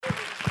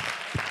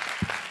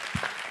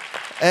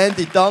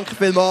Andy, danke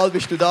vielmals,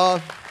 bist du da.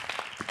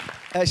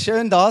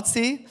 Schön da zu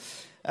sein.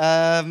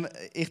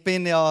 Ich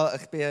bin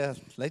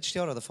letztes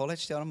Jahr oder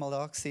vorletztes Jahr mal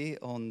da gewesen.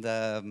 Und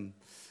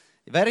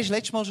wer war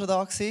letztes Mal schon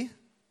da gewesen?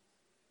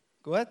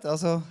 Gut,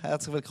 also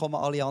herzlich willkommen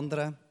alle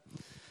anderen.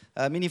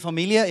 Meine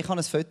Familie, ich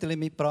habe ein Foto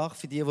mitgebracht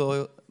für die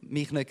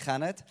mich nicht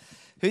kennen.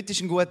 Heute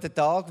ist ein guter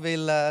Tag,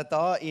 weil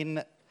da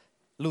in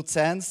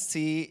Luzern zu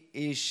sein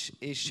ist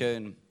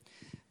schön.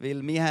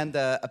 Weil wir haben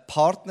eine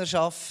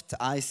Partnerschaft,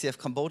 ICF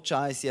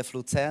Kambodscha, ICF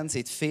Luzern,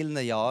 seit vielen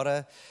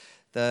Jahren.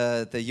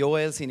 Der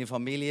Joel, seine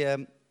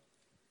Familie,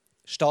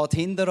 steht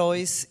hinter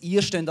uns.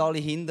 Ihr steht alle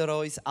hinter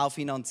uns, auch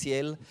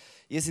finanziell.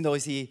 Ihr seid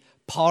unsere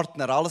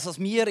Partner. Alles, was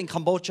wir in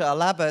Kambodscha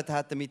erleben,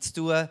 hat damit zu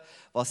tun,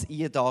 was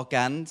ihr da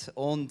gebt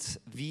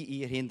und wie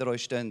ihr hinter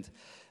uns steht.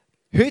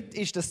 Heute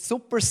ist das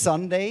Super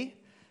Sunday.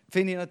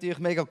 Finde ich natürlich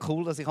mega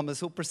cool, dass ich am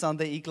Super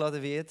Sunday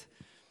eingeladen werde.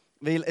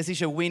 Weil es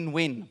ist ein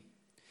Win-Win.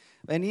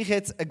 Wenn ich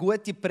jetzt eine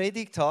gute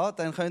Predigt habe,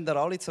 dann könnt ihr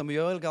alle zum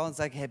Joel gehen und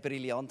sagen, hey,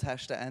 brillant,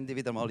 hast du Andy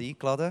wieder mal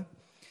eingeladen.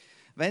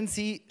 Wenn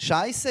sie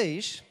scheiße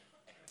ist,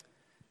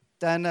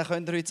 dann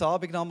könnt ihr heute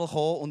Abend noch mal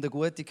kommen und eine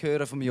gute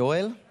hören vom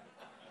Joel.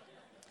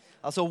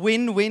 Also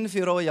Win-Win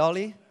für euch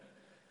alle.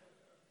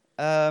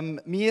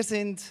 Wir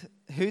sind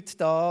heute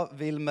da,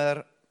 weil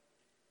wir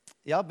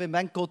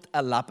Gott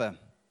erleben.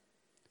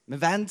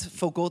 Wir wollen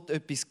von Gott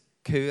etwas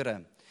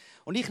hören.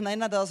 Und ich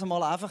nenne das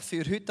mal einfach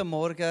für heute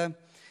Morgen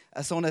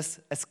so ein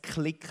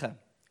Klicken.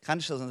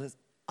 Kennst du das?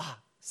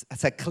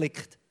 Es hat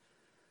geklickt.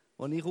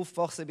 Als ich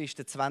aufgewachsen bin, ist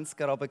der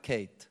 20er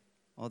runtergefallen.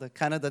 Oder?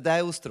 Kennt ihr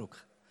diesen Ausdruck?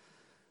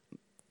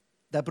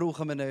 Den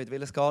brauchen wir nicht,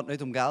 weil es geht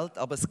nicht um Geld,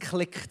 aber es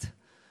klickt.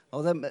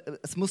 Oder?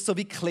 Es muss so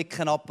wie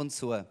klicken ab und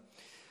zu.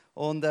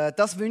 Und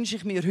das wünsche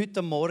ich mir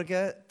heute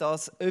Morgen,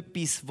 dass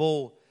etwas,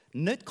 das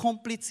nicht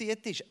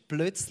kompliziert ist,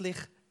 plötzlich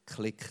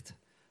klickt.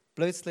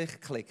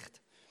 Plötzlich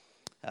klickt.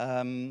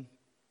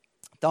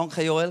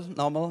 Danke Joel,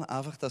 nochmal,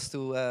 einfach, dass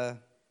du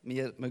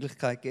mir die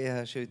Möglichkeit gegeben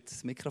hast, heute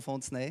das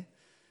Mikrofon zu nehmen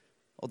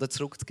oder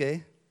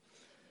zurückzugeben.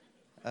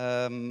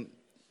 In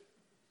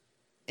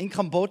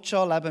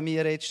Kambodscha leben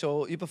wir jetzt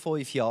schon über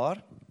 5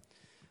 Jahre.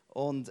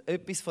 Und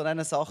etwas von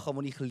den Sachen,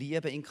 die ich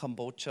liebe in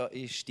Kambodscha,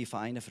 ist, die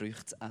feinen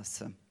Früchte zu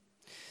essen.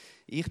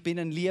 Ich bin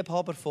ein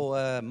Liebhaber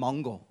von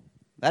Mango.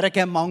 Wer hat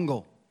gerne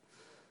Mango?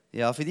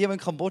 Ja, für die in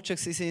Kambodscha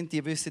waren,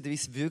 die wissen, wie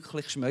es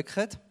wirklich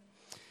schmeckt.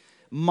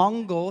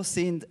 Mango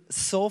sind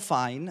so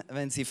fein,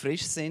 wenn sie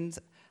frisch sind.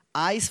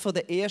 Eines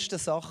der ersten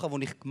Sachen,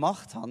 die ich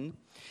gemacht habe,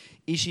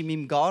 ist in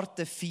meinem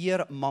Garten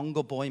 4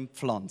 Mangobäume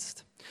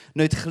gepflanzt.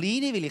 Nicht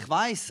kleine, weil ich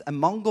weiss, ein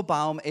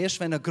Mangobaum, erst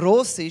wenn er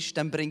gross ist,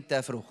 dann bringt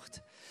er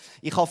Frucht.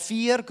 Ich habe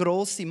 4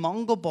 grosse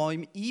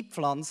Mangobäume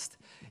eingepflanzt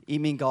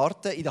in meinen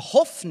Garten, in der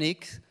Hoffnung,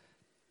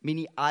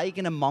 meine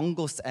eigenen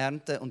Mangos zu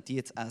ernten und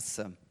die zu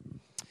essen.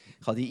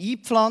 Ich habe die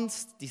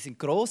eingepflanzt, die waren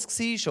gross,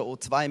 schon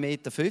 2,50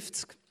 Meter.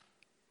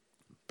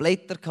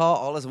 Blätter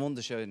gehabt, alles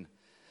wunderschön.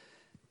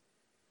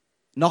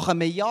 Nach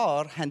einem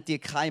Jahr hatten die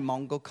kein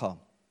Mango gehabt.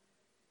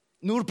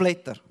 Nur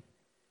Blätter.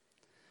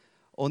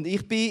 Und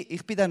ich bin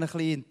dann ein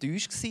bisschen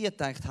enttäuscht gewesen. Ich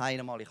dachte, hey,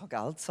 ich habe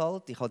Geld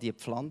gezahlt, ich habe die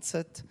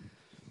gepflanzt.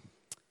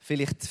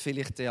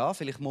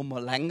 Vielleicht muss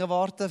man länger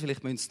warten,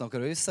 vielleicht müssen sie noch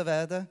grösser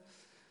werden.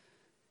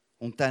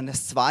 Und dann ein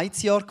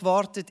zweites Jahr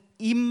gewartet,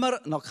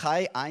 immer noch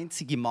keine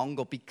einzige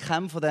Mango bei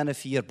keinem von diesen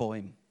 4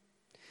 Bäumen.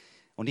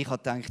 Und ich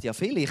habe gedacht,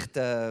 vielleicht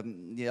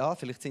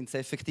sind sie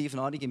effektiv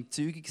noch nicht im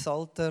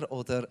Zeugungsalter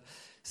oder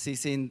sie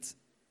sind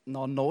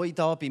noch neu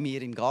da bei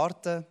mir im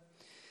Garten.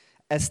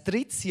 Ein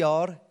drittes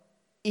Jahr,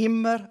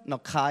 immer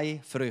noch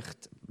keine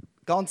Früchte.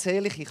 Ganz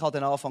ehrlich, ich habe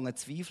dann angefangen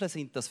zu zweifeln,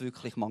 sind das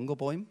wirklich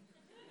Mangobäume?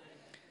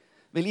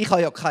 Weil ich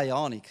habe ja keine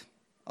Ahnung.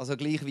 Also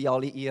gleich wie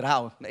alle ihr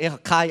auch. Ich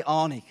habe keine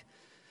Ahnung.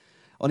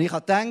 Und ich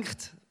habe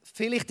gedacht,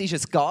 vielleicht ist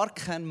es gar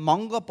kein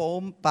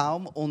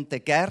Mangobaum und der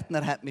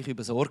Gärtner hat mich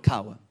übers Ohr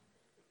gehauen.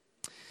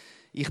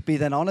 Ich bin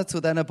dann zu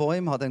diesen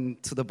Bäumen, habe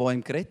dann zu den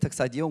Bäumen geredet und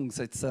gesagt, Jungs,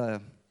 jetzt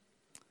 3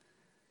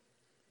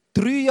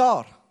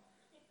 Jahre.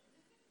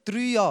 3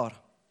 Jahre.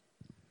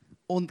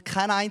 Und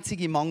keine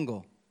einzige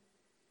Mango.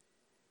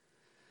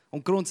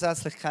 Und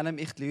grundsätzlich kennen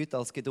mich die Leute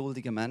als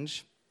geduldiger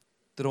Mensch.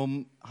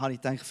 Darum habe ich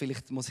gedacht,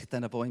 vielleicht muss ich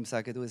diesen Bäumen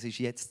sagen, es ist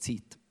jetzt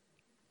Zeit.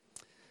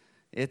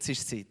 Jetzt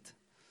ist Zeit.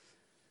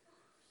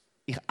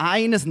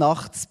 Eines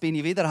Nachts bin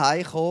ich wieder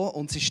heimgekommen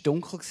und es war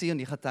dunkel und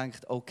ich habe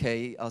gedacht,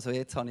 okay, also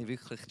jetzt habe ich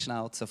wirklich die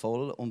Schnauze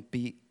voll und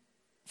bin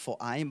von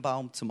einem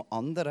Baum zum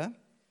anderen,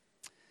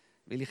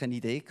 weil ich eine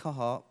Idee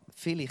hatte,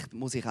 vielleicht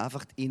muss ich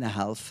einfach ihnen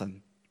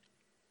helfen.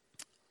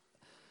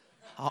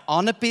 Ich habe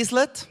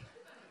angebisselt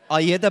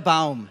an jeden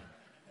Baum.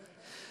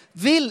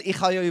 Weil ich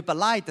habe ja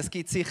überlegt, es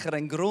gibt sicher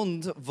einen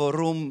Grund,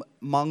 warum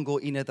Mango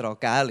innen dran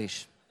gel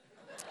ist.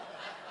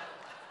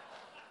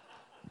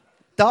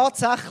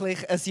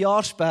 Tatsächlich, ein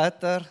Jahr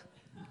später,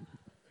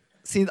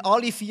 sind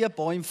alle 4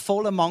 Bäume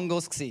voller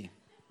Mangos gewesen.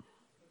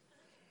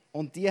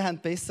 Und die haben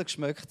besser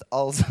geschmeckt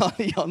als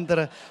alle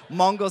anderen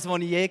Mangos,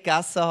 die ich je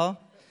gegessen habe.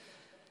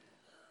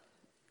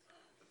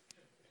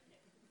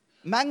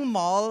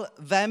 Manchmal,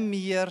 wenn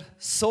wir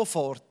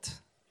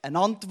sofort eine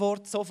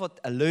Antwort,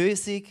 sofort eine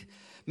Lösung,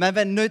 Wir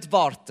wollen nicht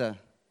warten.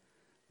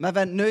 Wir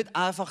wollen nicht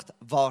einfach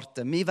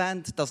warten. Wir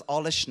wollen, dass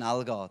alles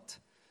schnell geht.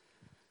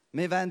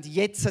 Wir wollen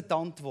jetzt die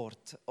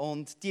Antwort.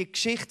 Und die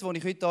Geschichte, die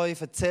ich euch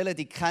erzähle,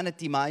 die kennen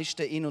die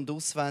meisten in- und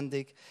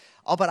auswendig.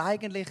 Aber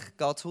eigentlich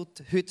geht es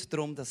heute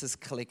darum, dass es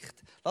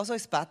klickt. Lass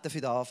uns beten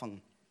für den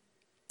Anfang.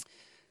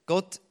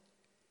 Gott,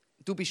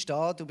 du bist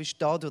da durch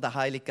den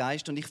Heiligen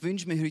Geist. Und ich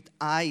wünsche mir heute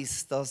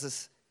eins, dass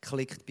es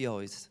klickt bei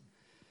uns.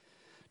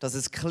 Dass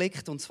es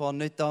klickt, und zwar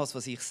nicht das,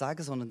 was ich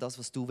sage, sondern das,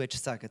 was du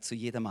sagen willst, zu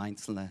jedem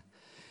Einzelnen.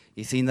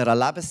 In seiner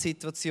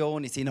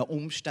Lebenssituation, in seinen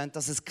Umständen,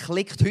 dass es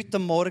klickt heute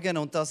Morgen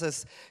und dass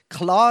es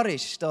klar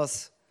ist,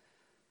 dass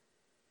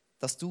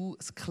du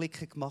das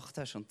Klicken gemacht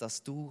hast und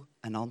dass du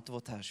eine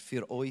Antwort hast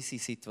für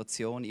unsere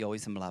Situation in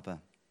unserem Leben.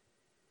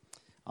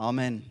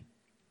 Amen.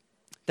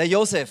 Der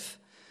Josef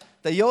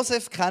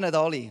kennen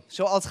alle.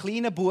 Schon als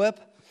kleiner Bub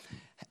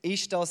war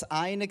das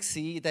einer,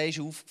 der ist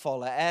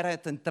aufgefallen. Er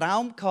hatte einen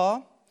Traum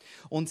gehabt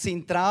und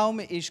sein Traum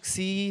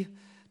war,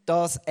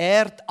 dass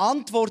er die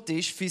Antwort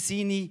ist für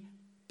seine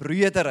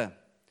Brüder.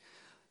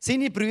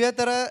 Seine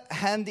Brüder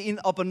haben ihn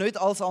aber nicht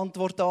als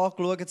Antwort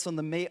angeschaut,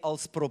 sondern mehr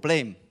als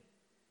Problem.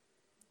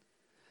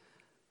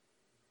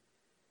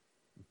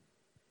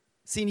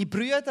 Seine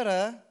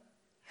Brüder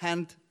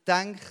haben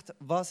gedacht,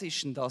 was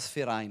ist denn das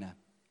für einer?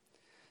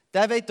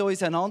 Der will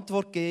uns eine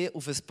Antwort geben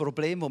auf ein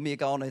Problem, das wir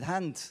gar nicht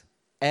haben.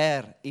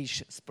 Er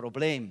ist das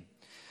Problem.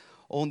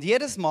 Und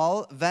jedes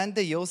Mal, wenn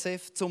der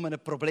Josef zu einem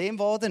Problem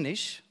geworden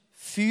ist,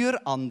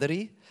 für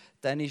andere,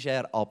 dann ist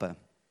er runter.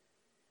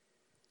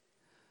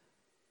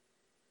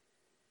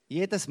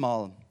 Jedes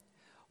Mal.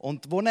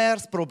 Und als er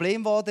das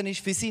Problem geworden ist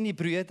für seine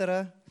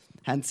Brüder,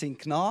 haben sie ihn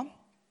genommen,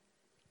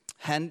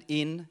 haben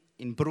ihn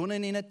in den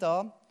Brunnen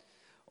hineingetan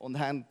und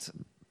haben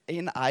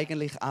ihn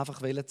eigentlich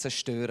einfach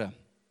zerstören.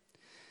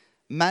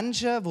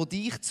 Menschen, die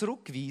dich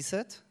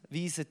zurückweisen,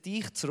 weisen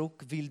dich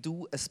zurück, weil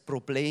du ein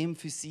Problem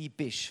für sie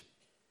bist.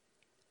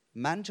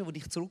 Menschen, die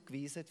dich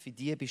zurückweisen, für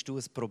die bist du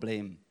ein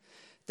Problem.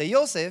 Der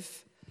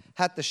Josef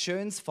hat ein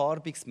schönes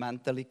farbiges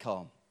Mäntel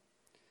gehabt.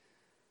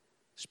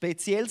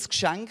 Spezielles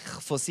Geschenk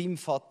von seinem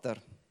Vater.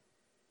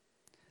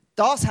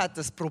 Das hat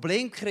ein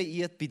Problem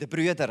kreiert bei den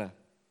Brüdern.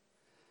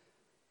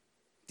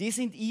 Die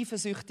sind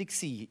eifersüchtig.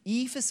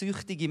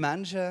 Eifersüchtige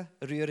Menschen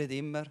rühren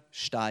immer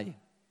Steine.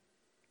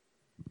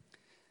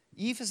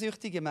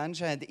 Eifersüchtige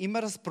Menschen haben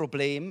immer ein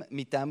Problem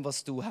mit dem,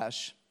 was du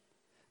hast.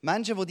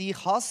 Menschen, die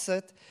dich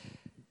hassen,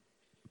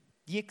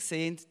 die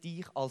sehen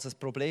dich als ein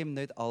Problem,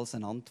 nicht als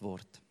eine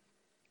Antwort.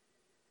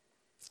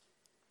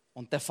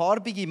 Und der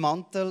farbige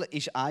Mantel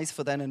war eines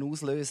von diesen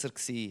Auslösern.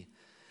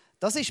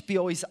 Das ist bei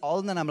uns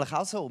allen nämlich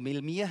auch so,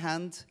 weil wir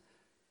haben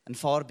einen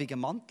farbigen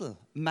Mantel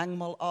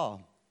manchmal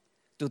an.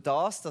 Durch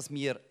das, dass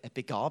wir eine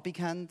Begabung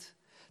haben,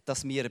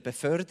 dass wir eine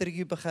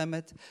Beförderung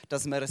bekommen,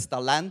 dass wir ein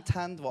Talent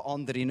haben, das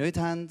andere nicht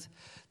haben,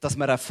 dass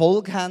wir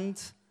Erfolg haben.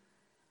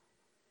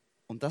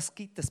 Und das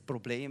gibt ein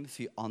Problem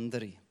für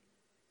andere,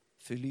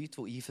 für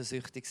Leute, die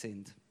eifersüchtig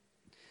sind.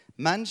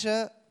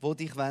 Menschen, die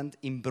dich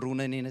im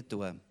Brunnen hinein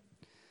tun.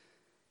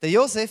 Der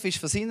Josef ist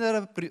von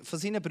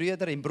seinen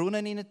Brüdern im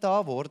Brunnen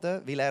hineingetan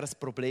worden, weil er ein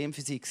Problem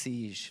für sie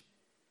war.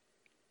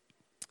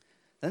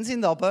 Dann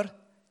sind aber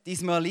die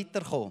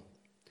Ismaeliter gekommen.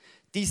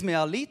 Die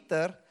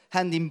Ismaeliter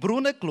haben im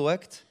Brunnen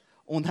geschaut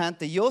und haben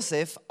den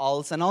Josef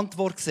als eine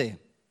Antwort gesehen.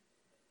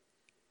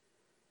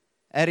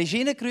 Er ist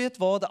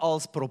hineingerührt worden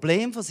als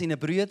Problem von seinen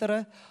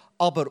Brüdern,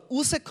 aber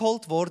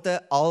rausgeholt worden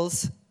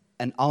als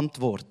eine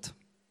Antwort.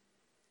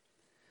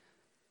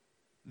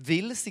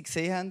 Weil sie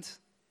gesehen haben,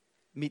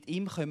 mit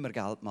ihm können wir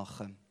Geld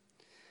machen.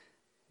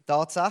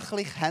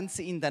 Tatsächlich haben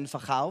sie ihn dann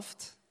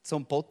verkauft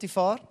zum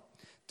Potiphar.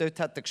 Dort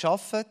hat er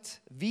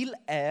gearbeitet, weil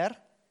er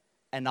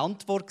eine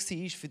Antwort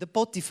war für den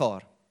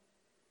Potiphar.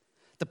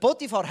 Der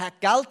Potiphar hat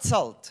Geld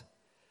gezahlt,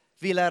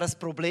 weil er ein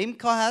Problem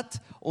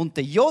hatte und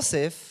der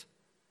Josef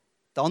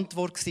die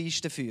Antwort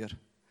war dafür.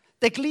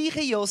 Der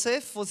gleiche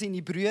Josef, den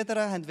seine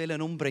Brüder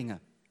umbringen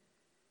wollten.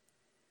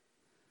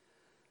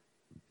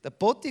 Der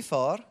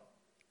Potiphar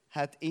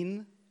hat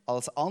ihn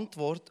als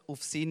Antwort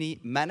auf seine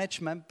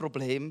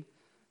Managementprobleme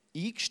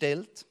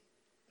eingestellt.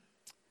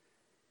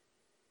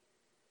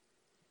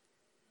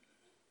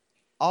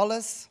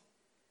 Alles,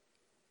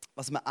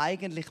 was wir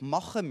eigentlich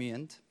machen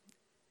müssen,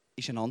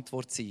 ist eine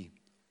Antwort sein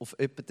auf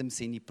jemandem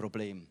seine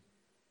Probleme.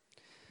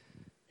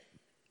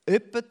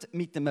 Jemand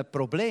mit einem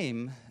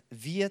Problem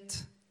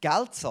wird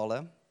Geld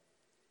zahlen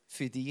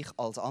für dich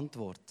als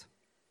Antwort.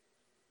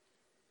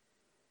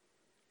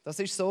 Das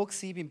war so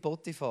beim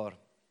Potiphar.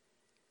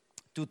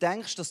 Du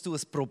denkst, dass du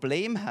ein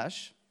Problem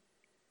hast,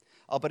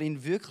 aber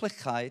in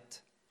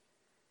Wirklichkeit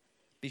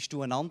bist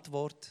du eine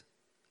Antwort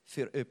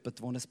für jemanden,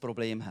 der ein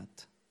Problem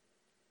hat.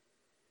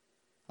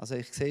 Also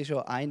ich sehe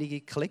schon,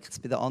 einige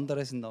klickt, bei den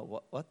anderen sind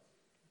noch,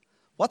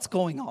 what's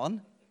going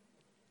on?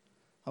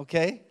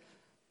 Okay,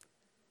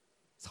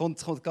 es kommt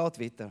gerade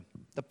weiter.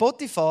 Der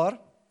Potiphar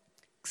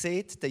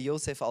sieht den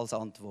Josef als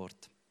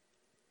Antwort.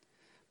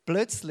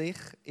 Plötzlich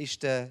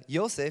ist der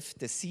Josef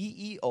der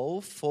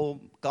CEO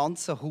vom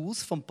ganzen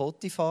Haus von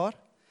Potiphar.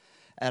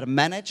 Er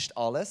managt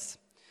alles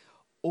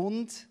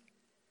und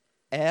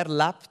er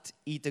lebt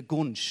in der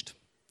Gunst.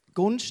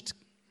 Gunst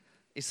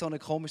ist so ein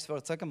komisches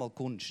Wort. Sag mal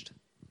Gunst.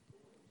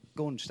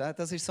 Gunst,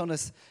 das ist so ein,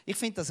 ich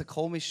finde das ein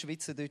komisches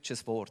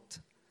schweizerdeutsches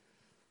Wort.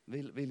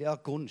 Weil ja,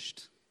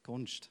 Gunst.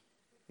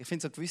 Ich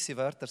finde so gewisse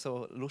Wörter,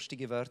 so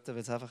lustige Wörter,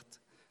 weil es einfach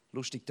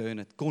lustig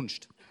tönen.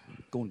 Gunst.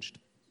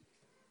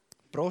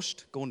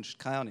 Prost, Gunst,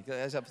 keine Ahnung.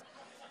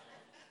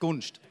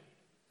 Gunst.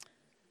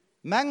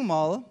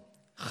 Manchmal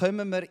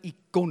kommen wir in die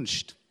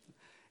Gunst.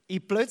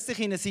 Plötzlich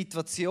in eine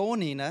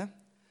Situation hinein,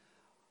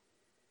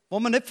 die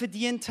wir nicht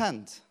verdient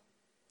haben.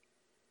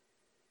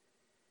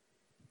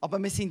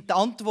 Aber wir sind die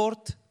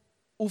Antwort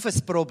auf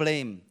ein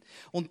Problem.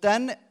 Und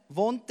dann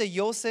wohnt der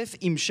Josef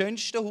im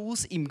schönsten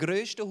Haus, im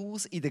grössten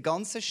Haus in der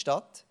ganzen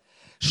Stadt,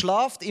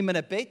 schläft in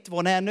einem Bett,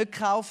 das er nicht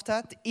gekauft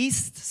hat,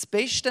 isst das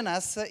beste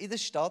Essen in der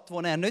Stadt,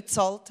 das er nicht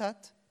gezahlt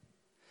hat.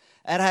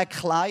 Er hat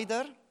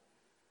Kleider,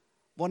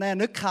 die er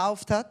nicht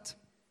gekauft hat.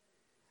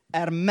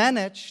 Er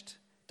managt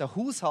den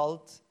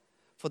Haushalt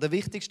der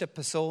wichtigsten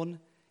Person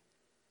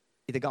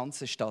in der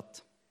ganzen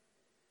Stadt.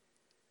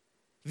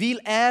 Weil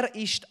er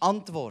ist die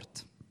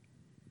Antwort.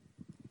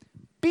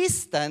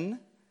 Bis dann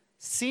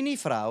seine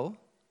Frau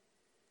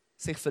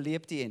sich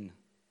verliebt in ihn.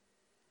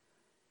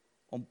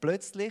 Und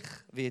plötzlich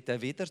wird er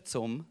wieder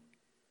zum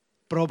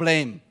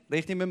Problem.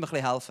 Richtig, müssen wir ein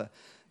bisschen helfen.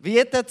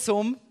 Wird er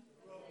zum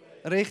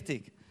Problem.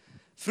 Richtig.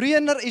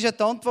 Früher war er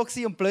die Antwort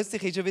und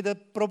plötzlich ist er wieder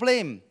ein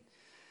Problem.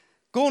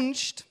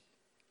 Gunst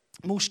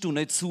musst du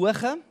nicht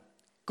suchen.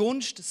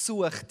 Gunst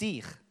sucht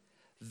dich,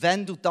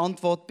 wenn du die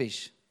Antwort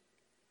bist.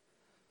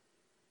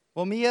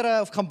 Als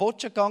wir auf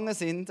Kambodscha gegangen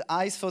sind,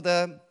 eines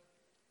der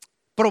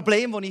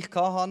Probleme, die ich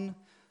hatte,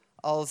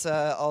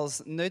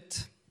 als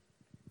nicht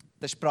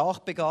der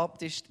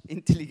sprachbegabteste,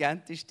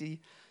 intelligenteste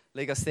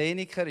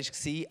Legastheniker,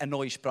 war, eine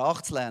neue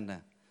Sprache zu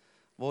lernen,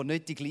 die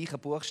nicht die gleichen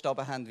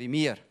Buchstaben haben wie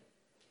wir.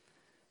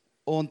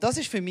 Und das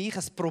war für mich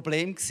ein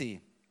Problem.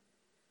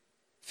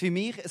 Für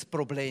mich ein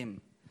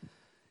Problem.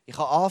 Ich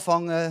habe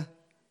angefangen,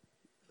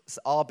 das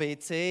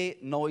ABC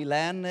neu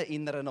lernen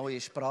in einer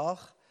neuen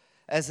Sprache.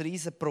 Ein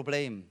riesiges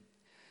Problem.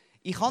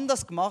 Ich habe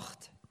das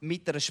gemacht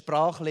mit einer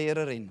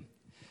Sprachlehrerin.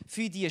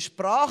 Für die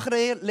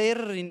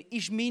Sprachlehrerin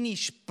war meine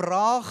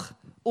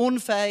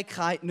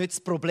Sprachunfähigkeit nicht das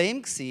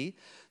Problem,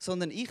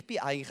 sondern ich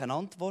war eigentlich eine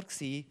Antwort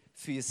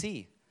für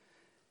sie.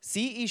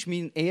 Sie ist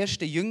mein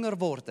erster Jünger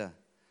geworden.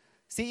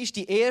 Sie ist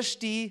die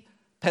erste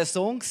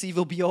Person, die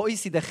bei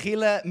uns in der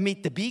Kirche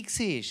mit dabei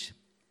war.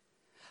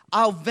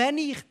 Auch wenn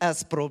ich ein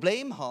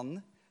Problem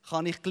habe,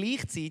 kann ich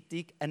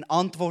gleichzeitig eine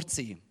Antwort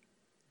sein.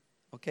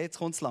 Okay, jetzt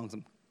kommt es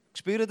langsam.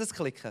 Spürt das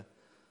Klicken?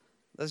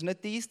 Das ist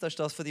nicht dies, das ist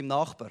das von deinem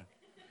Nachbar.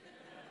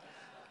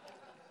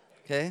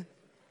 Okay?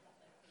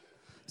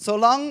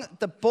 Solange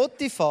der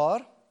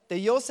Potiphar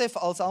den Josef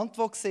als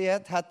Antwort gesehen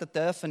hat, hat er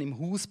dürfen im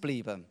Haus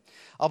bleiben.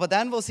 Aber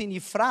dann, wo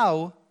seine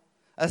Frau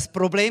ein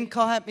Problem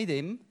hatte mit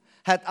ihm,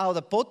 hat auch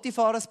der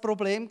Potiphar ein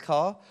Problem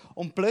gehabt.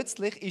 Und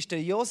plötzlich ist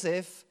der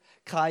Josef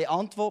keine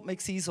Antwort mehr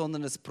gewesen,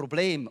 sondern ein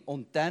Problem.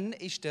 Und dann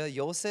ist der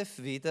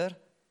Josef wieder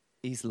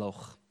ins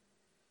Loch,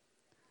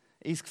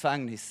 ins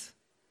Gefängnis.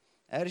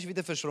 Er ist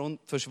wieder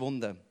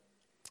verschwunden.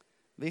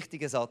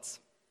 Wichtiger Satz.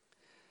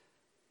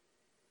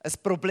 Ein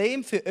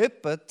Problem für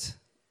jemanden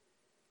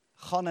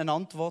kann eine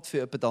Antwort für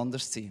jemand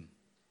anderes sein.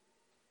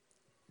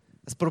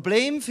 Ein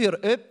Problem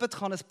für jemanden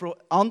kann eine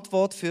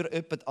Antwort für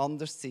jemand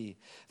anderes sein.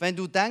 Wenn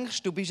du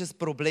denkst, du bist ein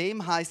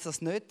Problem, heisst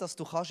das nicht, dass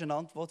du eine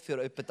Antwort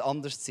für jemand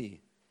anderes sein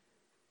kannst.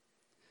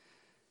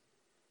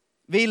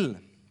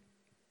 Weil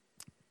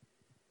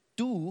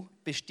du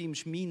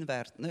bestimmst meinen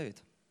Wert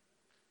nicht.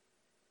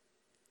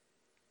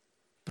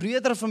 Die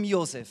Brüder von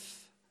Josef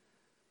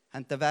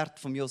haben den Wert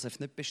von Josef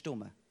nicht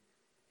bestimmt.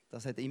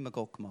 Das hat immer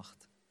Gott gemacht.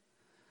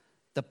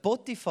 Der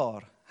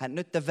Potiphar hat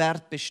nicht den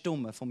Wert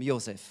bestimmt von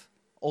Josef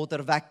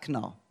oder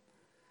weggenommen.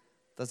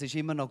 Das war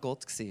immer noch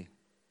Gott.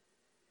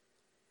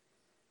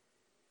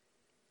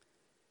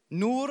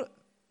 Nur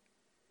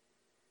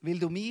weil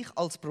du mich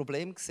als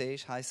Problem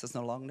siehst, heisst das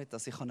noch lange nicht,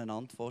 dass ich eine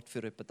Antwort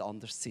für jemand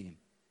anderes sein kann.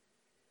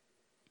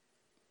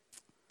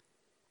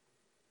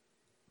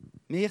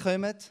 Wir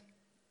kommen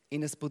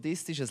in ein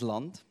buddhistisches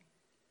Land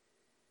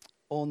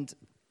und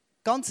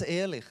ganz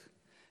ehrlich,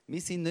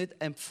 wir sind nicht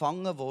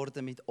empfangen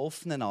worden mit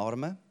offenen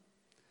Armen.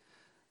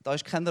 Da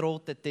ist kein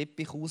roter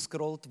Teppich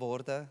ausgerollt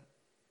worden.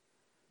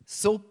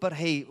 Super,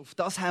 hey, auf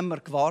das haben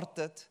wir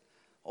gewartet.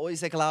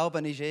 Unser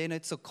Glauben ist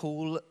nicht so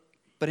cool,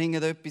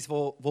 bringen etwas,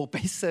 wo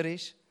besser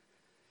ist.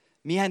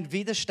 Wir hatten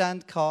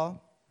Widerstand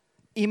gehabt.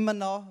 Immer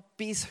noch,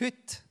 bis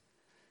heute,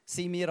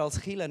 sind wir als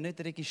Kirche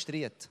nicht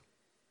registriert.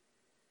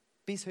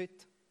 Bis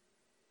heute.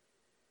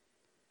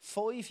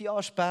 5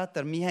 Jahre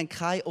später, wir haben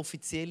keine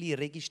offizielle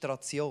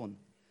Registration.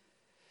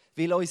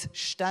 Weil uns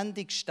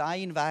ständig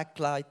Steine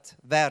weggelegt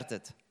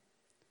werden.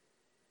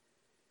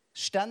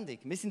 Ständig.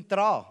 Wir sind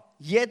dran.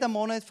 Jeden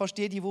Monat, fast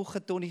jede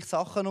Woche, tue ich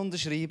Sachen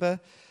unterschreiben.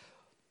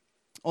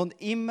 Und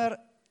immer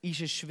ist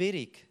es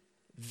schwierig,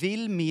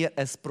 weil wir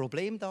ein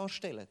Problem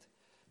darstellen.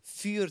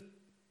 Für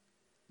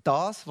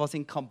das, was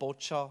in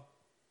Kambodscha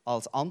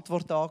als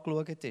Antwort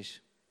angeschaut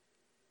ist.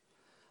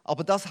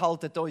 Aber das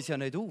haltet uns ja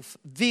nicht auf,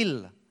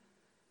 weil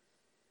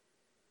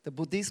der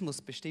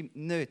Buddhismus bestimmt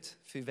nicht,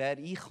 für wer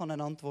ich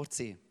eine Antwort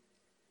sein kann.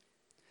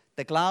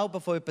 Der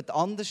Glaube von jemand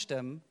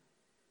anderem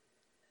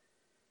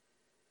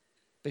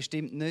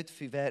bestimmt nicht,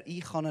 für wer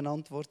ich eine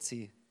Antwort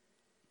sein kann.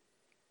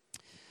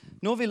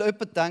 Nur weil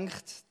jemand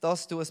denkt,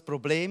 dass du ein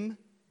Problem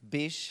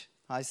bist,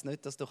 heisst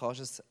nicht, dass du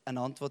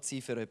eine Antwort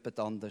sein für jemand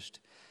anderes.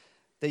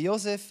 Der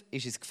Josef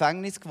ist ins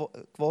Gefängnis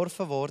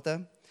geworfen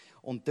worden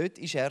und dort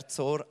ist er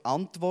zur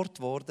Antwort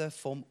worden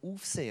vom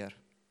Aufseher.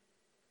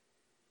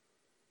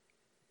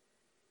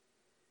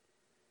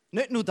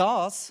 Nicht nur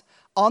das,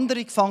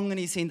 andere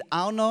Gefangene sind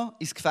auch noch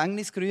ins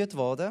Gefängnis gerührt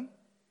worden,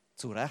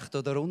 zu Recht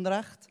oder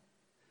Unrecht.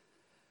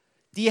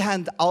 Die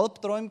hatten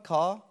Albträume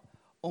gehabt.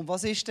 Und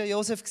was war der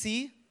Josef?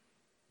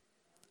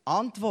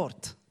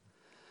 Antwort.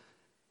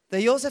 Der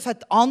Josef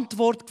hat die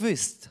Antwort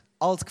gewusst,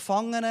 als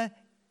Gefangener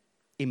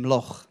im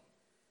Loch.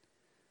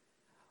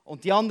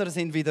 Und die anderen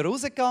sind wieder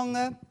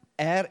rausgegangen,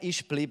 er ist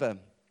geblieben.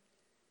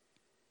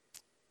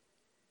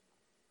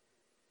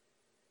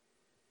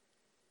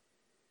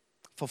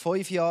 Vor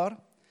 5 Jahren,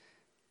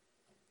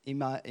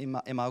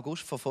 im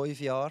August vor 5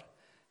 Jahren,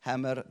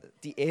 haben wir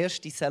die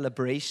erste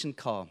Celebration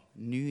gehabt.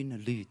 9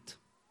 Leute.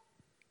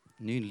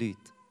 9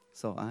 Leute.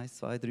 So, 1,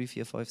 2, 3,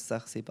 4, 5,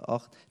 6, 7,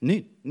 8,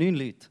 9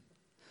 Leute.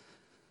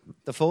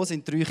 Davon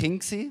waren 3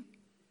 Kinder.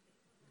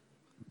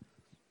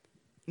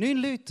 9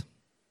 Leute.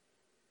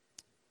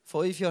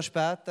 5 Jahre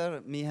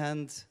später, wir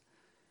haben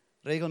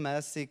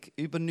regelmäßig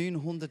über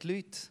 900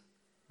 Leute,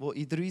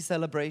 die in 3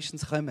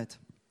 Celebrations kommen.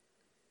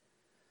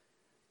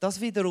 Das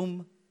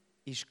wiederum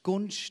ist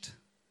Gunst.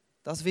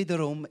 Das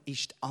wiederum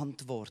ist die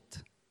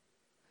Antwort.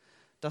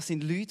 Das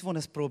sind Leute, die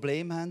ein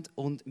Problem haben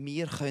und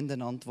wir können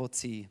eine Antwort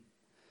sein.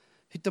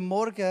 Heute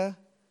Morgen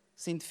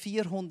sind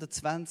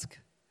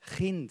 420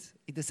 Kinder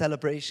in der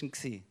Celebration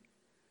gsi,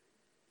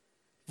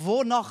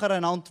 die nachher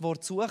eine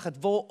Antwort suchen,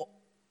 die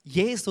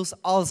Jesus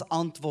als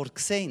Antwort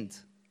sehen.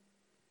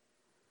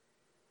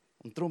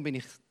 Und darum bin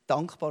ich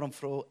dankbar und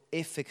froh,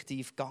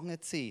 effektiv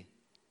gegangen zu sein.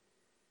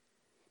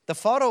 Der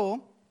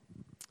Pharao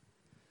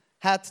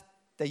hat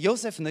den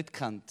Josef nicht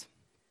gekannt.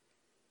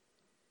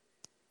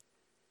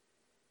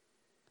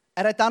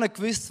 Er hat auch nicht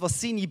gewusst, was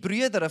seine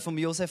Brüder vom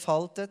Josef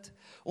halten.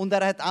 Und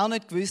er hat auch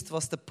nicht gewusst,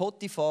 was der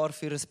Potiphar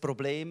für ein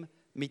Problem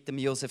mit dem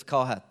Josef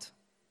hatte.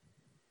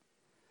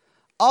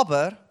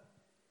 Aber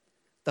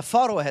der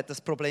Pharao hat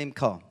das Problem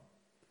gehabt.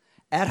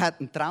 Er hat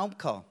einen Traum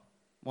gehabt,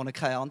 wo er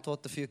keine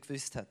Antwort dafür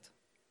gewusst hat.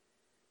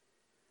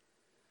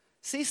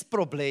 Sein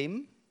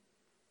Problem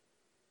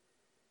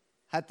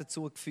hat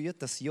dazu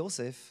geführt, dass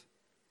Josef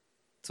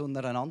zu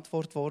einer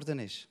Antwort geworden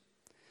ist.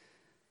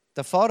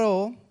 Der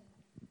Pharao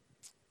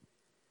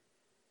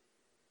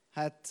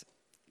hat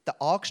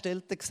den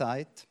Angestellten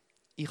gesagt,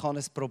 ich habe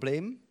ein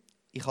Problem,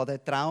 ich habe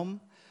diesen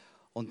Traum.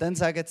 Und dann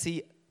sagen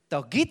sie,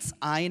 da gibt es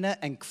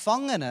einen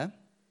Gefangenen,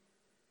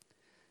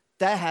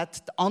 der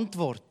hat die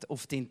Antwort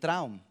auf deinen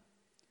Traum.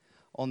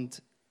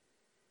 Und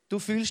du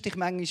fühlst dich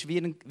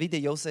manchmal wie der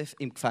Josef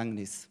im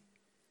Gefängnis.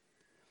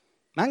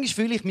 Manchmal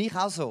fühle ich mich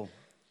auch so.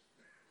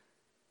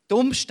 Die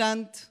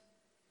Umstände,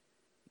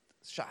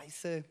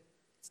 Scheiße,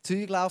 das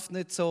Zeug läuft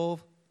nicht so,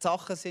 die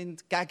Sachen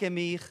sind gegen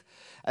mich,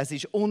 es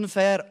ist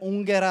unfair,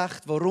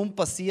 ungerecht. Warum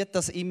passiert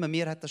das immer?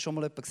 Mir hat das schon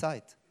mal jemand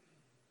gesagt.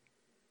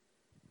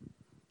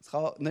 Es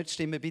kann nicht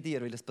stimmen bei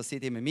dir, weil es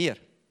passiert immer mir.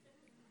 Das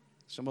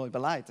ist schon mal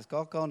überlegt, das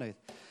geht gar nicht.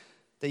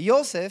 Der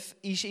Josef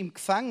ist im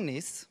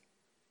Gefängnis,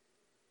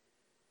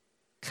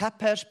 keine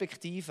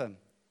Perspektive.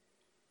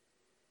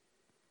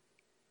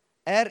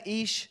 Er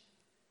ist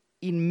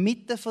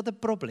inmitten des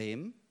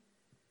Problems,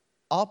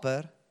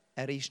 aber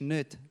er ist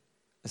nicht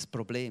ein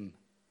Problem.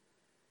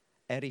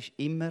 Er ist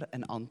immer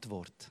eine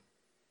Antwort.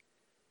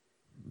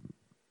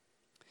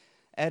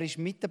 Er ist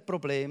mit dem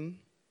Problem,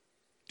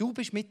 du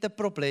bist mit dem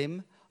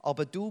Problem,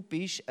 aber du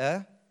bist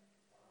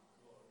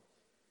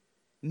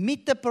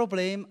mit dem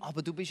Problem,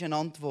 aber du bist eine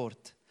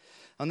Antwort.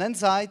 Und dann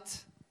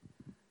sagt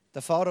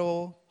der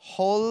Pharao,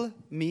 hol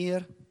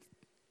mir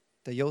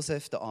den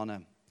Josef da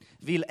an.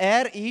 Weil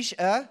er ist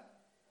eine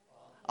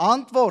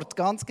Antwort,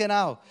 ganz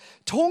genau.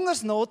 Die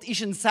Hungersnot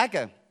ist ein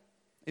Segen.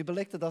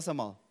 Überleg dir das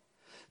einmal.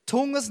 Die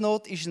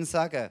Hungersnot ist ein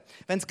Segen.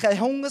 Wenn es keine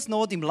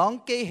Hungersnot im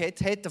Land gegeben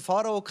hätte, hätte der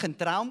Pharao keinen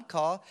Traum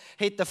gehabt.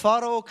 Hätte der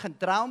Pharao keinen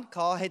Traum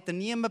gehabt, hätte er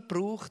niemanden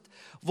gebraucht,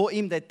 der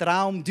ihm den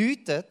Traum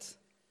deutet.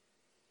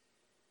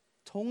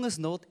 Die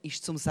Hungersnot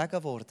ist zum Segen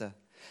geworden.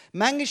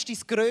 Manchmal ist dein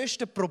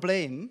grösstes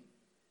Problem,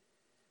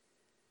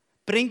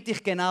 bringt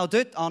dich genau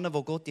dort an,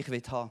 wo Gott dich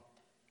haben will.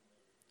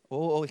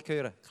 Oh, ich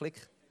höre.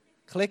 Klick.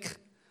 Klick.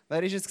 Wer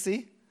war es?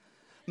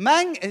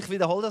 Ich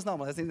wiederhole das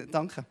nochmal.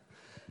 Danke.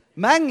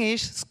 Manchmal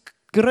ist das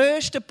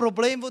grösste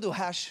Problem, das du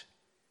hast,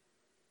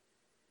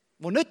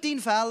 das nicht dein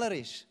Fehler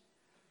ist,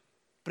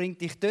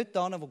 bringt dich dort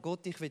an, wo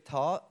Gott dich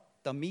haben will,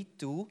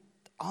 damit du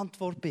die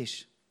Antwort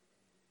bist.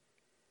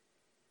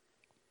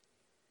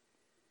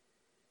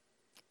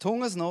 Die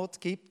Hungersnot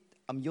gibt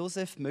am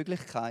Josef die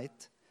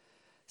Möglichkeit,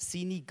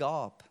 seine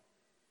Gabe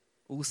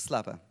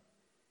auszuleben.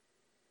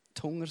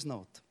 Die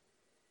Hungersnot.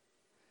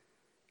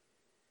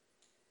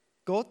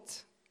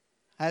 Gott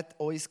hat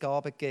uns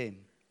Gaben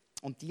gegeben.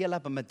 Und die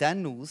leben wir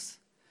dann aus,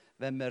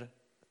 wenn wir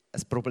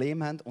ein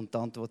Problem haben und die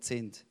Antwort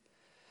sind.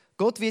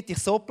 Gott wird dich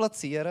so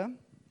platzieren,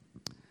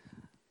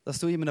 dass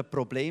du in einem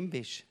Problem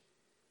bist,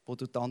 wo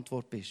du die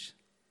Antwort bist.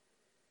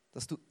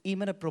 Dass du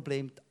in einem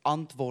Problem die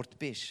Antwort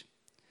bist.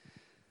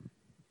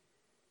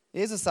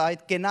 Jesus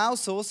sagt, genau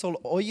so soll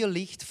euer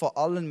Licht vor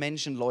allen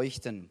Menschen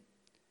leuchten.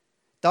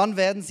 Dann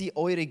werden sie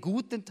eure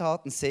guten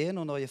Taten sehen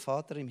und euer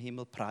Vater im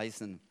Himmel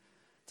preisen.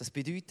 Das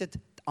bedeutet,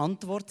 die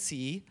Antwort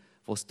sein,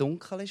 wo es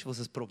dunkel ist, wo es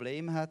ein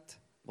Problem hat,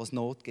 wo es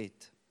Not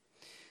gibt.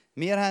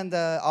 Wir haben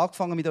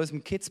angefangen mit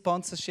unserem Kids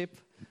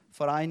Sponsorship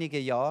vor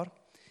einigen Jahren.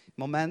 Im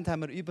Moment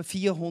haben wir über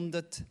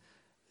 400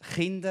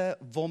 Kinder,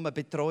 die wir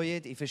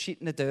betreuen in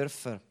verschiedenen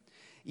Dörfern.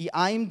 In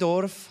einem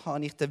Dorf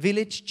habe ich den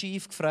Village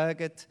Chief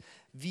gefragt,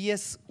 wie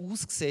es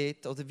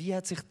aussieht oder wie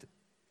hat sich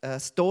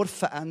das Dorf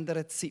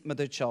verändert, seit wir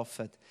dort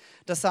arbeiten.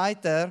 Da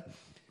sagt er,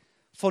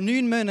 vor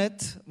 9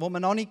 Monaten, wo wir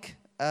noch nicht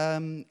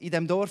in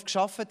diesem Dorf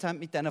gearbeitet haben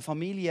mit diesen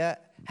Familien,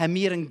 haben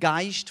wir einen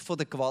Geist von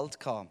der Gewalt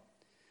gehabt.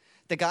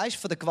 Der Geist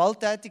von der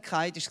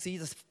Gewalttätigkeit war, dass die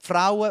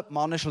Frauen die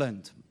Männer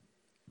schlagen.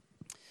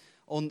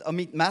 Und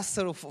mit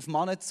Messer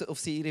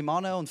auf ihre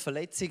Männer und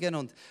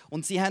Verletzungen.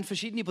 Und sie haben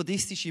verschiedene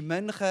buddhistische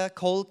Mönche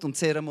geholt und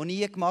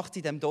Zeremonien gemacht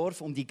in diesem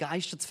Dorf, um die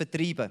Geister zu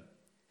vertreiben.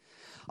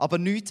 Aber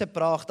nichts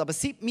gebracht. Aber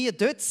seit wir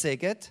dort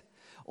sind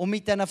und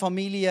mit diesen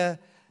Familien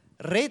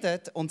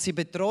reden und sie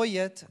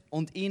betreuen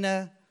und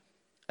ihnen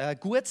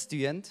Gutes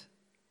tun,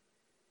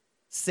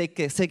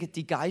 sind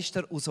die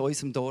Geister aus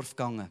unserem Dorf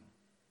gegangen.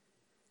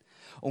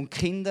 Und die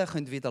Kinder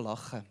können wieder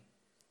lachen.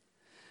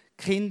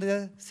 Die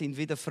Kinder sind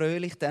wieder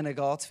fröhlich, denen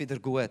geht es wieder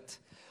gut.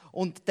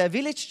 Und der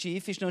Village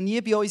Chief war noch nie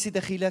bei uns in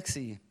der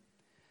Kirche.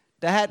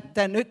 Der hat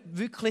nicht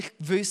wirklich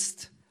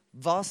gewusst,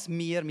 was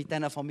wir mit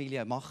diesen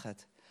Familien machen.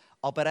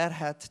 Aber er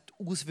hat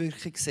die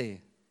Auswirkungen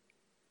gesehen.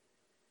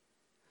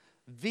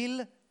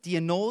 Weil die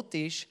Not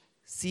ist,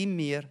 sind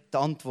wir die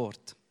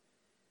Antwort.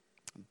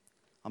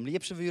 Am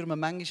liebsten würden wir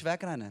manchmal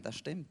wegrennen, das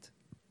stimmt.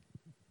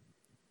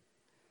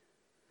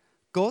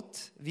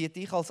 Gott wird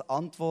dich als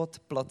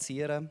Antwort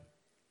platzieren.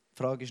 Die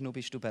Frage ist nur,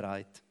 bist du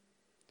bereit?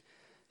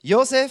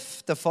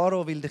 Josef, der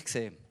Pharao, will dich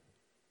sehen.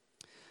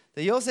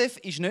 Der Josef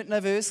war nicht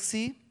nervös,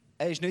 er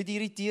war nicht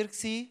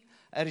irritiert,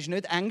 er war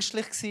nicht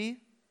ängstlich.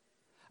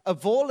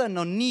 Obwohl er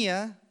noch nie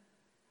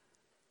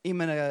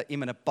in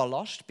einem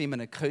Palast bei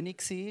einem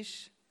König war,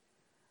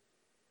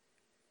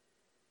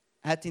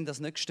 hat ihn das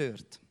nicht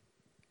gestört.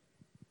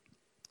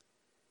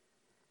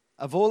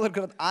 Obwohl er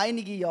gerade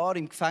einige Jahre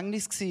im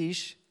Gefängnis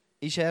war,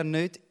 war er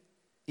nicht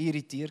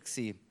irritiert.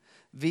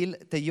 Weil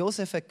der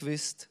Josef hat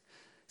gewusst,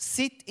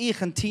 seit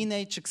ich ein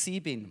Teenager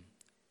war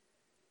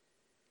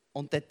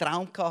und den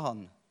Traum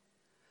hatte,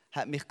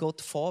 hat mich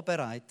Gott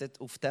vorbereitet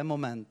auf den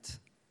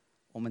Moment,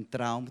 um einen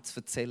Traum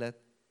zu erzählen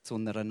zu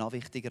einer noch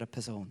wichtigeren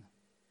Person.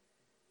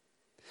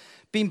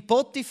 Beim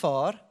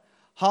Potiphar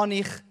habe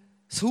ich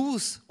das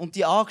Haus und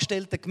die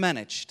Angestellten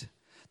gemanagt.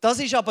 Das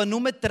war aber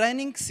nur ein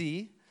Training,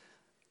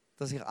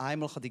 dass ich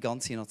einmal die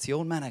ganze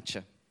Nation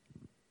managen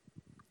kann.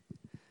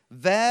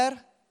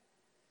 Wäre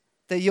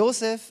der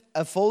Josef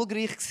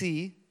erfolgreich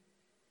gewesen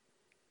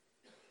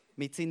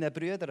mit seinen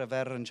Brüdern,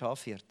 wäre er ein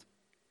Schafhirt.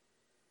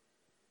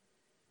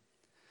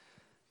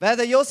 Wäre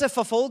der Josef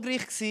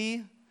erfolgreich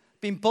gewesen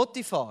beim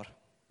Potiphar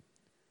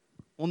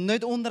und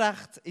nicht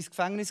unrecht ins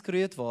Gefängnis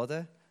gerührt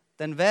worden,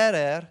 dann wäre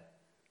er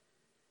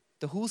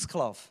der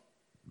Haussklave.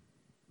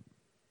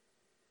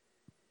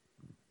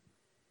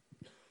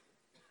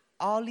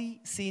 Alle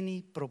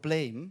seine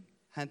Probleme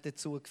haben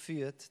dazu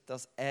geführt,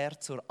 dass er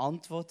zur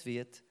Antwort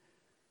wird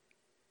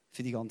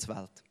für die ganze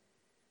Welt.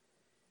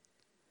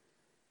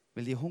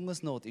 Weil die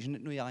Hungersnot war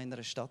nicht nur in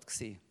einer Stadt,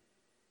 die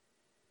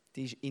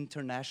war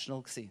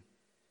international.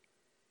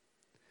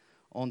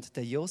 Und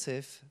der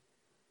Josef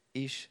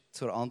ist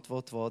zur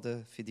Antwort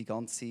geworden für die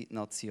ganze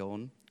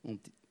Nation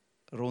und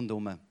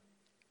rundum.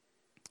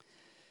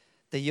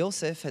 Der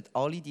Josef hat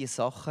alle diese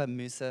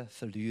Sachen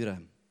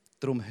verlieren.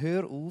 Darum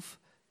hör auf,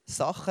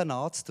 Sachen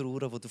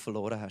anzutrauern, die du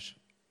verloren hast.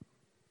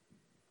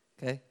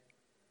 Okay?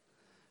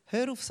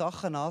 Hör auf,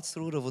 Sachen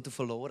anzutrauern, die du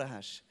verloren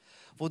hast.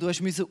 Wo du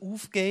hast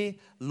aufgeben,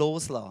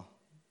 loslassen.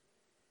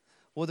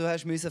 Wo du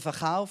hast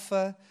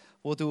verkaufen,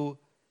 wo du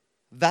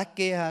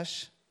weggegeben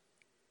hast.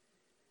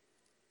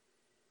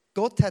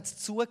 Gott hat es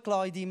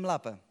zugelassen in deinem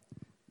Leben,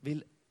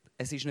 weil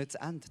es ist nicht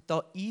das Ende. Da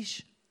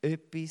ist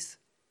etwas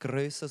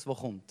Grösseres, das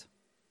kommt.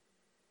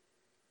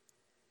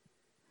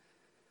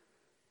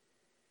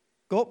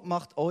 Gott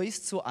macht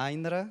uns zu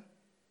einer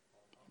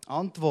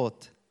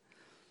Antwort.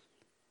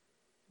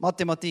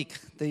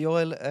 Mathematik. Der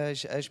Joel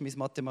ist mein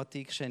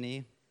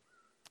Mathematikgenie.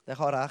 Der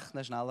kann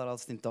rechnen, schneller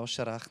als dein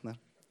Taschenrechner.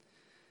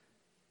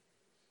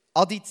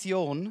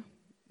 Addition.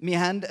 Wir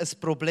haben ein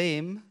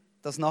Problem,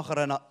 das nach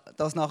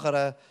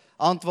einer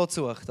Antwort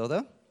sucht,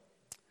 oder?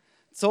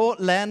 So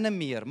lernen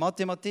wir.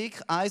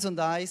 Mathematik, 1 und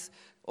 1.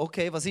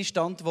 Okay, was ist die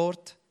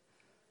Antwort?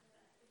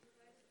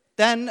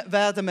 Dann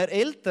werden wir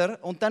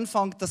älter und dann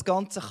fängt das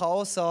ganze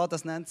Chaos an,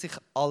 das nennt sich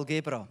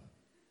Algebra.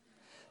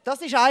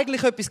 das ist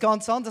eigentlich etwas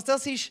ganz anderes.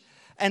 Das ist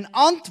eine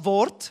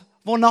Antwort,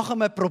 die nach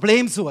einem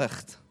Problem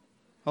sucht.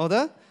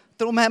 Oder?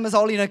 Darum haben wir es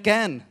alle nicht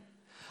gern.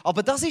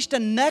 Aber das ist der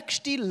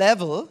nächste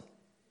Level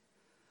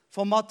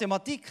von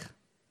Mathematik.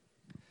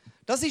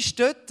 Das ist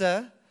dort,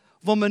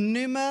 wo wir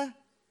nicht mehr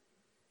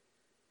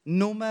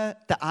nur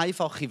den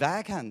einfachen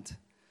Weg haben,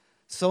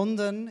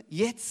 sondern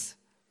jetzt,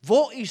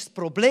 wo ist das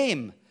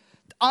Problem?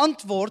 Die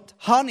Antwort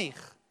habe ich.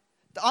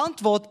 Die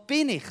Antwort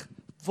bin ich.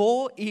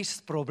 Wo ist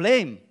das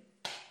Problem?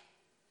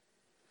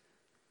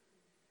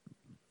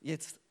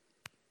 Jetzt,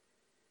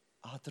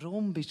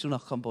 darum bist du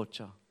nach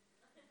Kambodscha.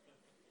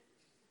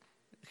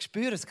 Ich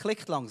spüre, es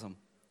klickt langsam.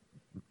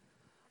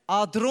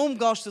 Darum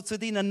gehst du zu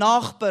deinen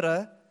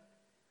Nachbarn,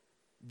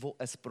 die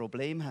ein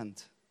Problem haben.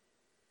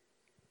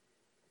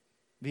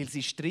 Weil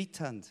sie Streit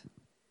haben.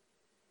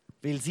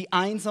 Weil sie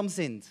einsam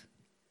sind.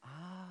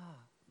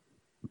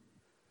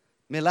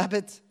 Wir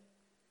leben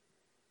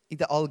in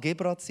der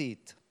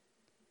Algebra-Zeit.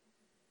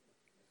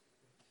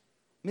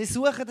 Wir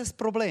suchen das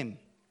Problem.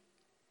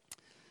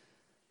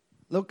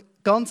 Schau,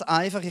 ganz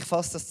einfach, ich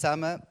fasse das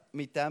zusammen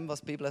mit dem,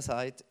 was die Bibel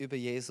sagt über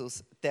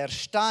Jesus. Der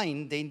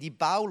Stein, den die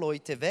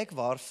Bauleute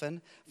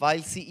wegwarfen,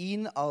 weil sie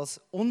ihn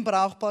als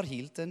unbrauchbar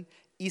hielten,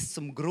 ist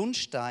zum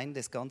Grundstein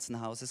des ganzen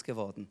Hauses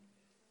geworden.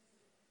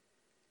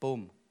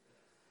 Bumm.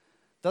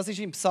 Das ist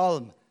im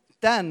Psalm.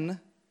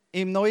 Dann,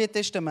 im Neuen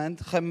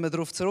Testament, kommen wir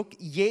darauf zurück,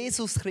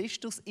 Jesus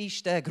Christus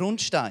ist der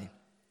Grundstein.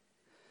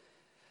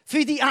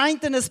 Für die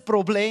einen ein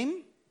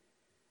Problem,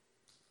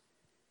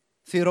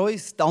 für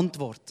uns die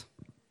Antwort.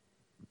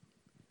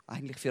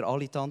 Eigentlich für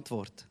alle die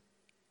Antwort.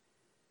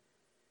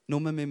 Nur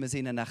müssen wir es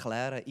ihnen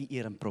erklären in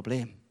ihrem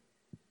Problem.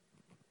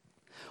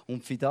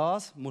 Und für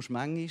das musst du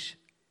manchmal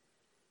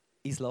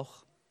ins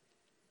Loch.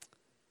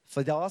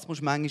 Für das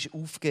musst du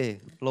manchmal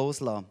aufgeben,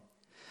 loslassen.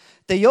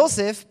 Der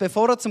Josef,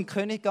 bevor er zum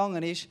König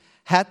gegangen ist,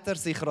 hat er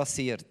sich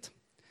rasiert.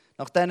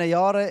 Nach diesen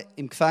Jahren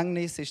im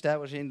Gefängnis war er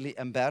wahrscheinlich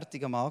ein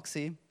bärtiger Mann.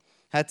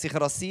 Hat sich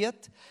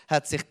rasiert,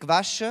 hat sich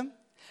gewaschen,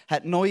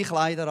 hat neue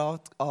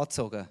Kleider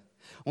angezogen.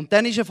 Und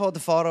dann ist er vor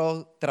den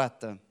Pharao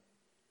getreten.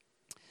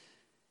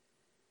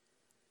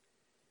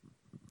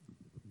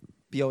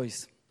 Bei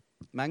uns.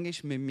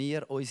 Manchmal müssen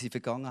wir unsere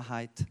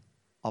Vergangenheit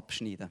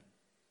abschneiden.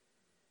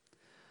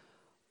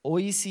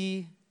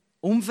 Unsere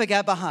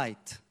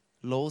Unvergebenheit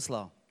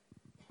loslassen.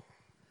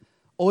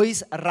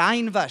 Uns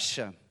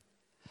reinwaschen.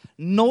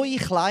 Neue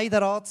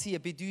Kleider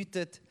anziehen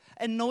bedeutet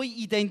eine neue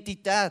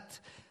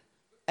Identität.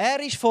 Er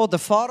ist vor den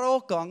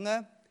Pharao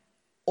gegangen,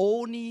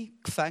 ohne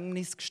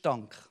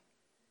Gefängnisgestank.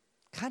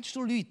 Kennst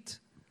du Leute,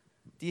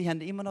 die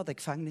haben immer noch den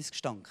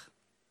Gefängnisgestank?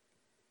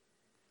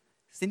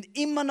 Sind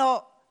immer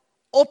noch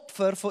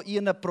Opfer von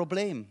ihren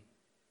Problemen.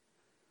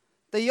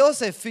 Der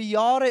Josef, für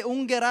Jahre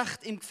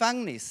ungerecht im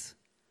Gefängnis.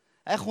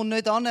 Er kommt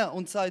nicht an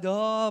und sagt,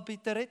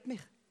 bitte rett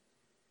mich.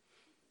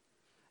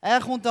 Er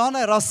kommt an,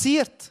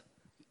 rasiert,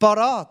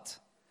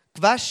 parat,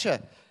 gewaschen.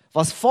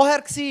 Was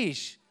vorher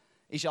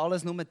war, war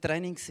alles nur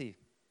Training.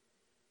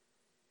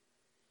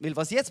 Weil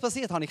was jetzt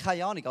passiert, habe ich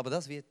keine Ahnung, aber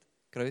das wird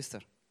grösser.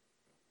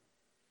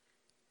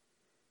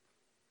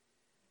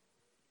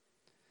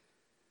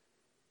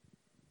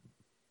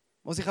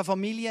 Als sich eine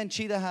Familie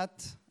entschieden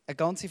hat, eine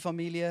ganze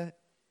Familie,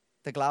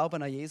 den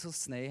Glauben an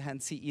Jesus zu nehmen, haben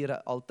sie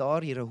ihren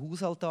Altar, ihren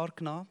Hausaltar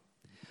genommen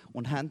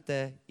und haben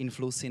den in den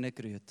Fluss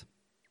hineingerührt.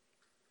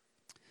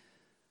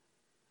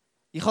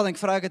 Ich habe dann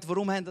gefragt,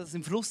 warum haben sie das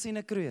in den Fluss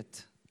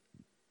hineingerührt?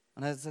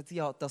 Und er hat gesagt,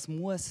 ja, das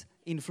muss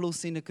in den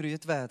Fluss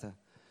hineingerührt werden.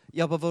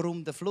 Ja, aber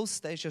warum der Fluss?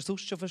 Der ist ja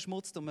sonst schon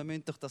verschmutzt und wir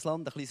müssen doch das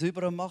Land ein bisschen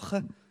sauberer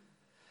machen.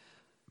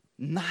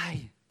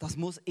 Nein, das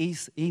muss in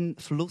den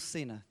Fluss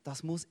hinein.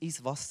 Das muss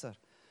ins Wasser.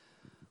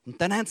 Und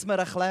dann haben sie mir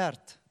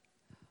erklärt,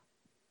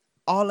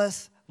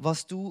 alles,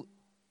 was du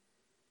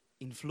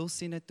in den Fluss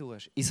hinein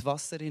tust, ins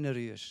Wasser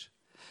hineinrührst,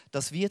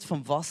 das wird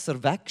vom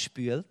Wasser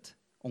weggespült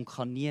und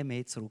kann nie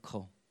mehr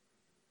zurückkommen.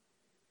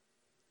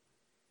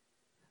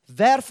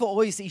 Wer von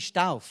uns ist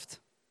getauft?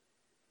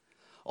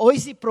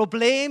 Unsere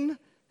Probleme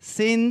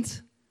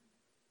sind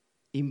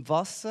im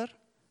Wasser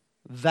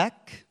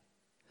weg.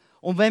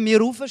 Und wenn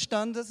wir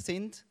auferstanden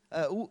sind,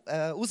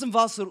 aus dem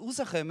Wasser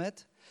rauskommen,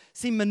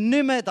 sind wir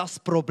nicht mehr das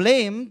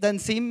Problem, dann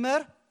sind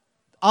wir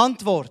die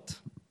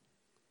Antwort.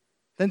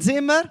 Dann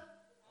sind wir?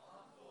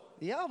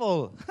 Antwort.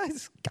 Jawohl, das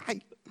ist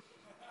geil.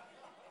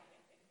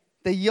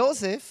 Der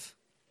Josef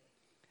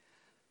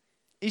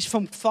ist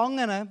vom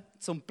Gefangenen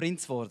zum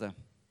Prinz geworden.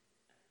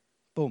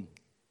 Bumm.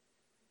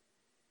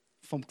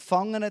 Vom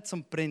Gefangenen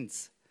zum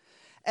Prinz.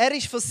 Er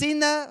ist von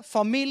seiner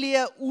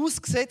Familie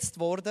ausgesetzt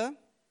worden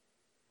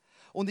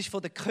und ist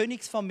von der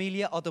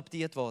Königsfamilie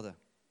adoptiert worden.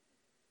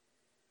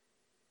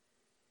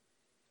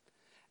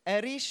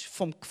 Er ist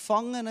vom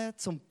Gefangenen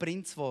zum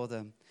Prinz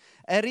geworden.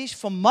 Er ist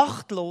vom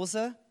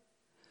Machtlosen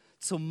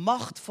zum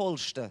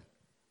Machtvollsten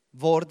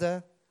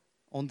geworden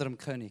unter dem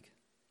König.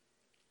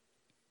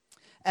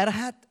 Er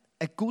hat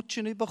eine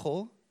Kutsche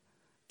bekommen,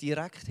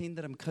 direkt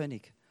hinter dem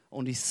König,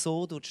 und ist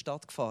so durch die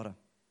Stadt gefahren.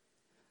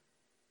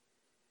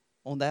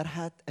 Und er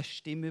hat eine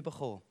Stimme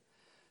bekommen.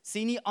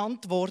 Seine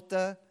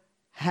Antworten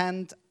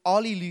haben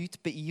alle Leute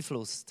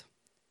beeinflusst.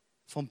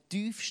 Vom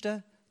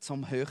Tiefsten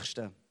zum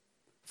Höchsten.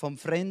 Vom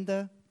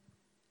Fremden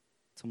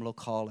zum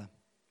Lokalen.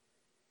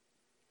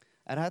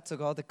 Er hat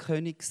sogar den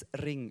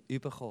Königsring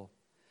bekommen.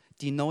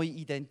 Die neue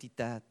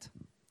Identität.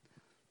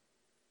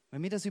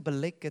 Wenn wir das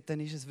überlegen, dann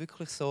ist es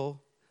wirklich so,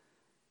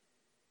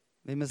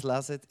 wie wir es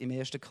lesen im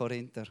 1.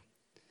 Korinther.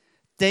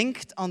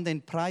 Denkt an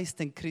den Preis,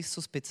 den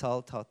Christus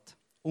bezahlt hat,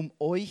 um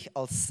euch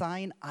als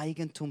sein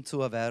Eigentum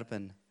zu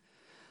erwerben.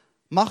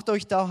 Macht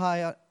euch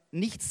daher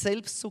nicht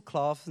selbst zu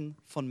Sklaven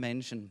von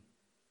Menschen.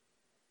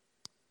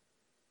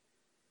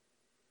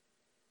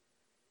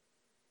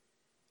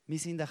 Wir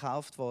sind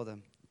erkauft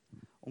worden.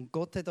 Und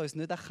Gott hat uns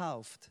nicht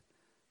erkauft,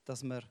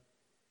 dass wir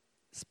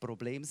das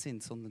Problem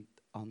sind, sondern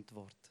die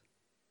Antwort.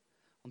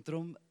 Und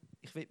darum,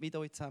 ich will mit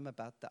euch zusammen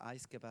beten, ein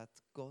Gebet.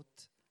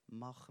 Gott,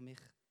 mach mich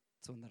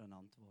zu einer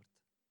Antwort.